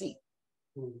can't see.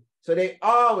 So they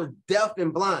all were deaf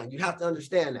and blind. You have to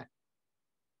understand that.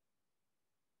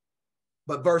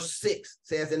 But verse 6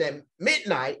 says, and at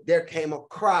midnight there came a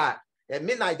cry. At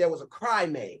midnight there was a cry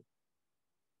made.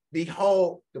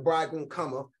 Behold, the bridegroom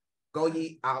cometh, go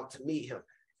ye out to meet him.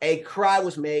 A cry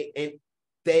was made and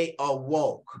they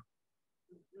awoke.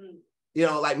 You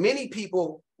know, like many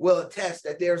people will attest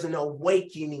that there's an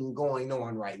awakening going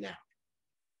on right now.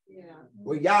 Yeah.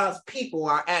 Where y'all's people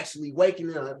are actually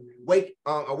awakening,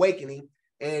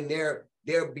 and they're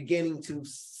beginning to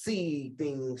see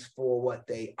things for what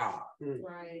they are.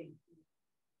 Right.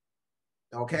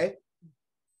 Okay.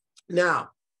 Now,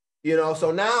 you know,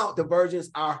 so now the virgins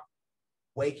are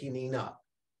wakening up.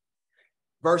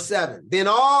 Verse 7, then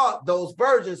all those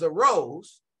virgins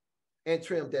arose and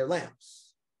trimmed their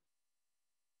lamps.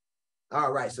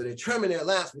 All right, so they're trimming their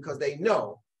lamps because they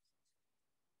know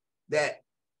that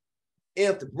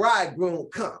if the bridegroom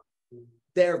comes,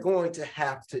 they're going to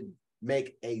have to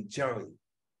make a journey.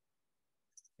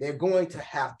 They're going to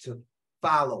have to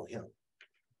follow him.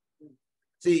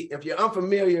 See, if you're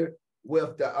unfamiliar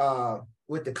with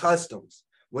the customs,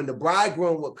 when the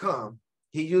bridegroom would come,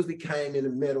 he usually came in the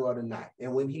middle of the night.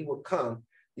 And when he would come,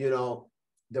 you know,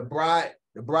 the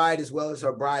bride as well as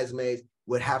her bridesmaids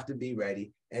would have to be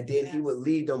ready. And then he would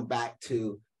lead them back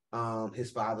to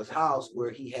his father's house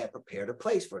where he had prepared a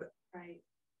place for them. Right.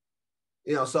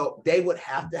 You know, so they would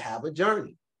have to have a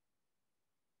journey.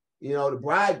 You know, the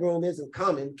bridegroom isn't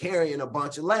coming carrying a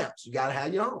bunch of lamps. You got to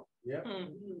have your own. Yeah.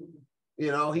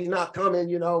 You know, he's not coming,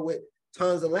 you know, with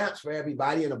tons of lamps for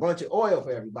everybody and a bunch of oil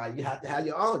for everybody. You have to have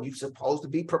your own. You're supposed to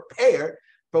be prepared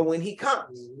for when he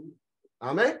comes.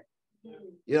 Amen.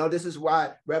 You know, this is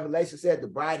why Revelation said the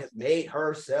bride has made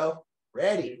herself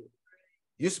ready.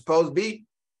 You're supposed to be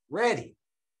ready.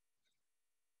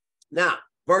 Now,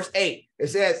 verse 8, it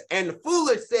says, and the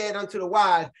foolish said unto the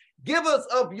wise, give us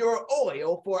of your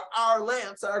oil, for our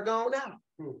lamps are gone out.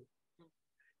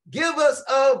 Give us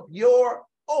of your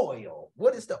oil.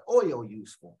 What is the oil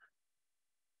used for?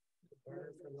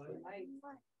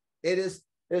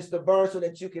 It's to burn so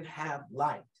that you can have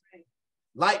light.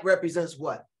 Light represents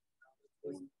what?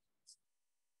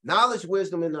 Knowledge,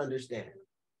 wisdom, and understanding.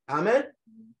 Amen.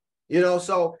 You know,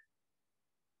 so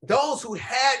those who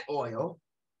had oil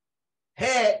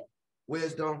had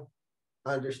wisdom,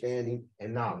 understanding,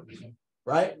 and knowledge.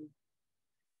 Right?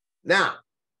 Now,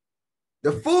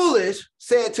 the foolish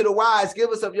said to the wise, give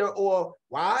us of your oil.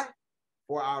 Why?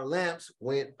 For our lamps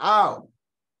went out.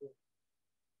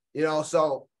 You know,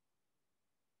 so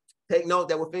take note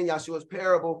that within Yeshua's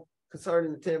parable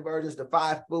concerning the 10 virgins, the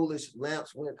 5 foolish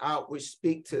lamps went out, which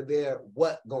speak to their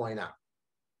what going out?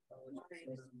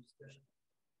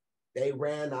 They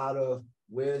ran out of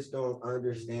wisdom,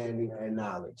 understanding, and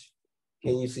knowledge.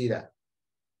 Can you see that?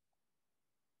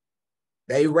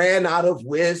 They ran out of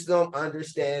wisdom,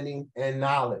 understanding, and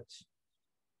knowledge.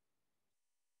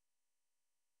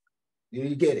 Do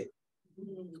you get it?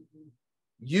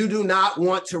 You do not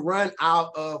want to run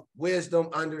out of wisdom,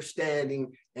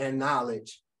 understanding, and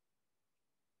knowledge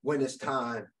when it's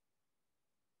time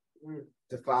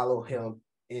to follow him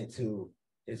into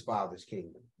his Father's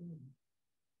kingdom.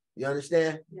 You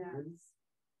understand? Yes.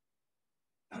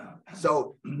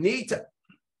 So you need to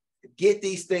get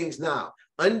these things now.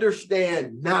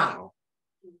 Understand now.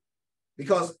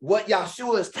 Because what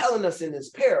Yeshua is telling us in this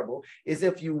parable is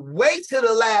if you wait till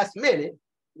the last minute,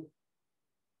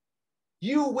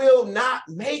 you will not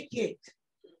make it.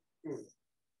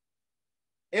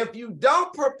 If you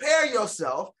don't prepare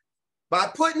yourself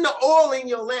by putting the oil in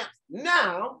your lamps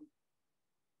now,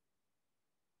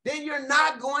 then you're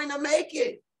not going to make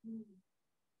it.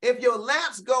 If your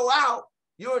lamps go out,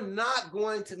 you're not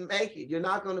going to make it. You're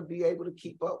not going to be able to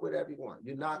keep up with everyone.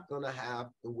 You're not going to have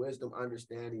the wisdom,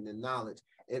 understanding, and knowledge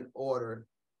in order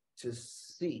to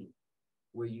see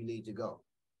where you need to go.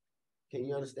 Can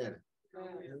you understand it?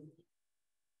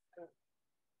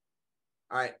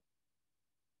 All right.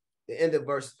 The end of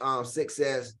verse 6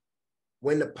 says,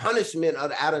 when the punishment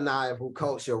of the Adonai of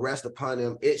Hukot shall rest upon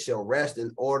him, it shall rest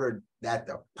in order that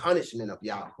the punishment of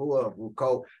Yahuwah of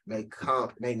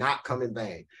Hukot may not come in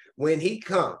vain. When he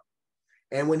come,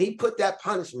 and when he put that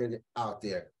punishment out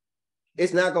there,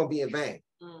 it's not going to be in vain.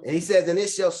 And he says, and it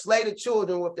shall slay the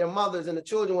children with their mothers and the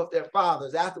children with their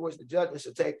fathers. Afterwards, the judgment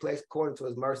shall take place according to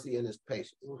his mercy and his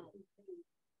patience.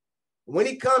 When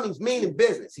he comes, he's meaning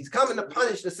business. He's coming to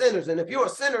punish the sinners. And if you're a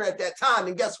sinner at that time,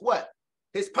 then guess what?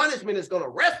 His punishment is going to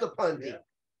rest upon thee.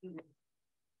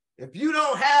 If you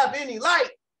don't have any light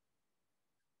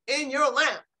in your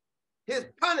lamp, his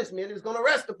punishment is going to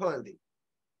rest upon thee.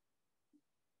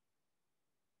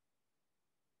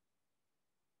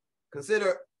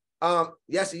 Consider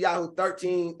Yeshayahu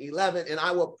 13:11, and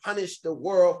I will punish the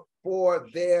world for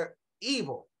their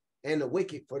evil. and the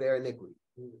wicked for their iniquity.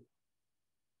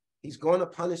 He's going to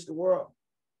punish the world.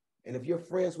 And if you're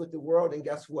friends with the world, then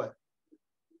guess what?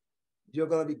 You're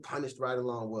going to be punished right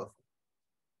along with them.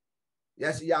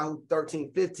 Yeshayahu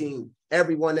 13:15,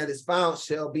 everyone that is found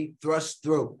shall be thrust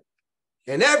through,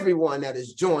 and everyone that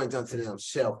is joined unto them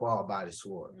shall fall by the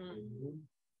sword. Mm-hmm.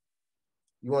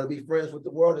 You want to be friends with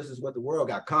the world? This is what the world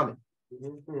got coming.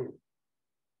 Mm-hmm.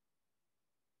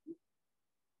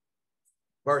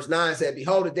 Verse 9 said,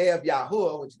 behold, the day of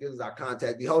Yahuwah, which gives us our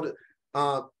contact. Behold,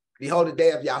 the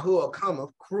day of Yahuwah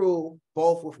cometh, cruel,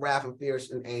 both with wrath and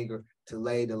fierce and anger, to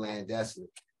lay the land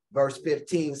desolate. Verse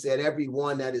 15 said,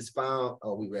 everyone that is found,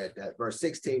 oh, we read that. Verse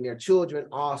 16, their children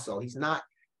also. He's not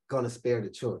going to spare the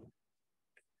children.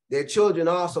 Their children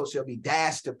also shall be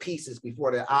dashed to pieces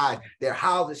before their eyes. Their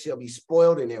houses shall be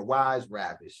spoiled and their wives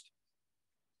ravished.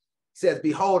 He says,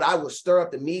 behold, I will stir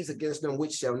up the Medes against them,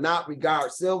 which shall not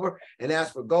regard silver. And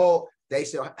as for gold, they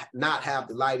shall not have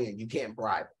delight in. You can't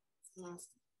bribe them.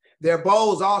 Their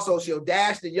bows also shall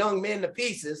dash the young men to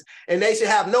pieces, and they shall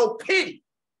have no pity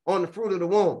on the fruit of the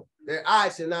womb. Their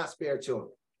eyes shall not spare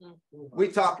children.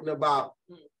 We're talking about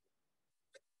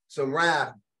some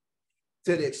wrath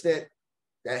to the extent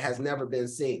that has never been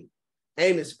seen.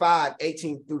 Amos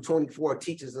 5:18-24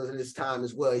 teaches us in this time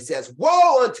as well. He says,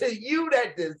 woe unto you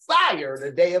that desire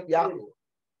the day of Yahuwah.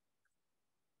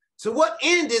 So what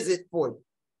end is it for you?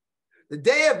 The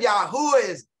day of Yahuwah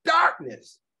is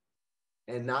darkness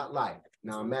and not light.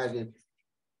 Now imagine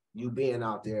you being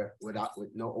out there with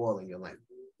no oil in your lamp.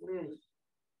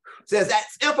 Says that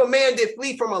if a man did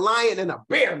flee from a lion and a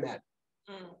bear met,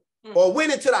 or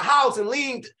went into the house and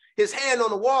leaned his hand on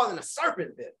the wall and a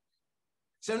serpent bit,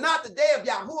 shall not the day of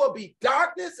Yahuwah be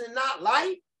darkness and not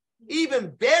light,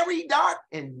 even very dark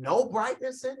and no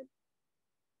brightness in it?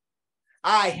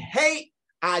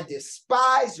 I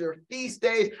despise your feast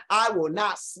days. I will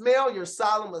not smell your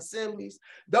solemn assemblies.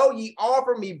 Though ye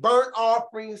offer me burnt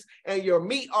offerings and your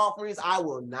meat offerings, I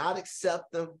will not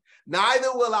accept them.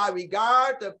 Neither will I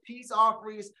regard the peace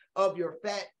offerings of your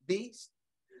fat beasts.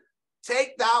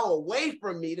 Take thou away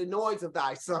from me the noise of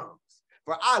thy songs,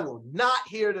 for I will not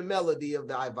hear the melody of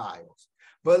thy viols.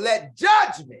 But let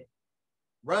judgment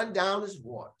run down as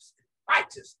waters,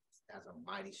 righteousness as a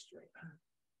mighty stream.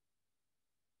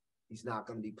 He's not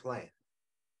going to be playing.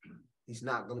 He's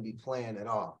not going to be playing at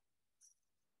all.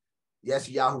 Yes,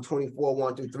 Yahoo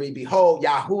 24:1-3. Behold,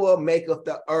 Yahuwah maketh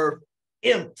the earth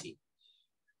empty.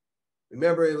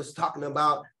 Remember, it was talking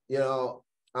about,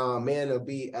 man will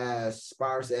be as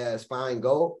sparse as fine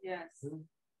gold. Yes.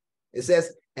 It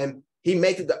says, and he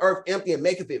maketh the earth empty and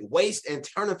maketh it waste and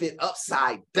turneth it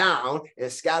upside down and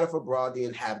scattereth abroad the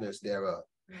inhabitants thereof.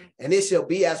 And it shall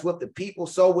be as with the people,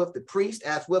 so with the priest,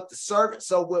 as with the servant,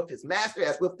 so with his master,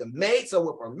 as with the maid, so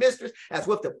with her mistress, as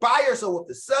with the buyer, so with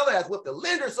the seller, as with the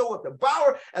lender, so with the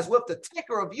borrower, as with the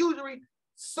taker of usury,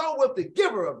 so with the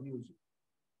giver of usury.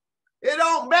 It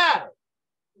don't matter.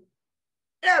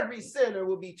 Every sinner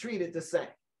will be treated the same.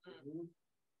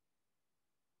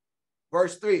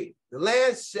 Verse 3, the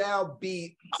land shall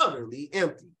be utterly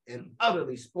empty and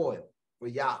utterly spoiled, for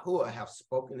Yahuwah hath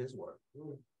spoken his word.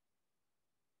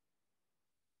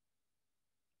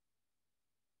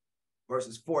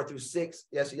 Verses 4-6,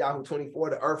 Yeshayahu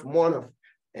 24, the earth mourneth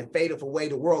and fadeth away,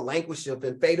 the world languisheth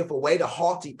and fadeth away, the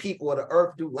haughty people of the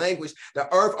earth do languish. The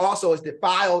earth also is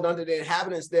defiled under the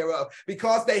inhabitants thereof,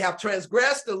 because they have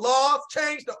transgressed the laws,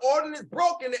 changed the ordinance,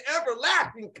 broken the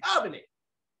everlasting covenant.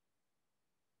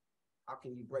 How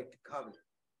can you break the covenant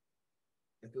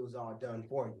if it was all done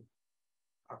for you?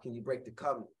 How can you break the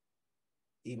covenant?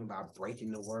 Even by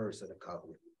breaking the words of the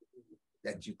covenant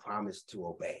that you promised to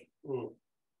obey.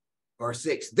 Verse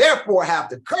 6, therefore have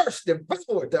the curse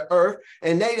devoured the earth,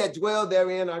 and they that dwell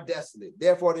therein are desolate.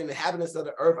 Therefore the inhabitants of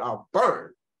the earth are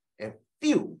burned, and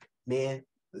few men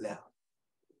left.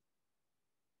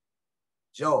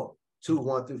 Job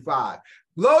 2:1-5.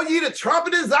 Blow ye the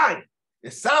trumpet in Zion,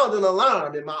 and sound an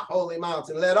alarm in my holy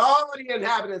mountain. Let all the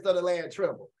inhabitants of the land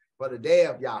tremble, for the day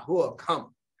of Yahuwah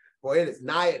cometh, for it is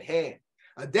nigh at hand.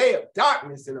 A day of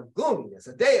darkness and of gloominess,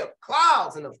 a day of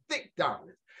clouds and of thick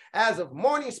darkness. As of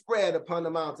morning spread upon the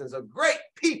mountains, a great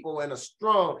people and a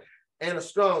strong,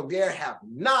 there have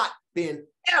not been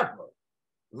ever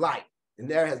light, and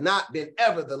there has not been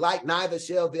ever the light, neither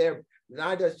shall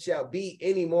be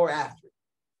any more after,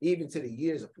 even to the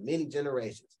years of many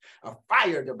generations. A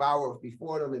fire devoureth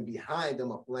before them, and behind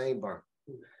them a flame burns.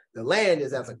 The land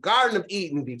is as a garden of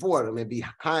Eden before them, and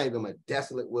behind them a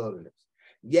desolate wilderness.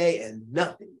 Yea, and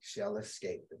nothing shall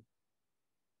escape them.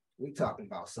 We're talking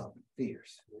about something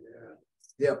fierce. Yeah.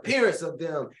 The appearance of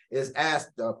them is as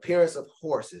the appearance of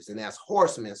horses, and as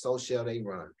horsemen, so shall they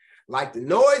run. Like the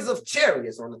noise of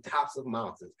chariots on the tops of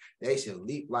mountains. They shall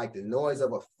leap like the noise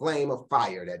of a flame of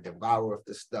fire that devoureth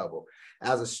the stubble,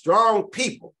 as a strong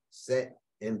people set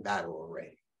in battle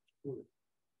array.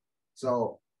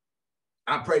 So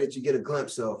I pray that you get a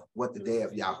glimpse of what the day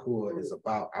of Yahuwah is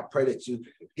about. I pray that you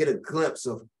get a glimpse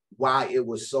of why it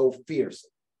was so fierce,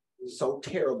 so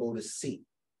terrible to see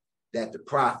that the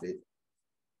prophet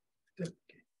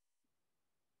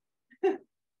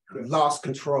lost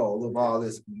control of all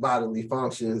his bodily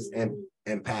functions and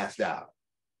passed out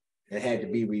and had to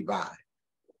be revived.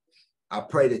 I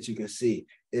pray that you can see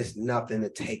it's nothing to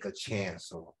take a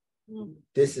chance on.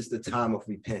 This is the time of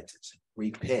repentance.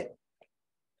 Repent.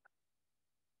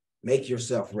 Make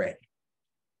yourself ready.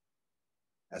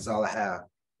 That's all I have.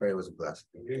 Pray it was a blessing.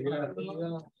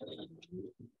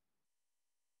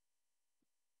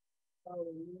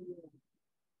 Hallelujah.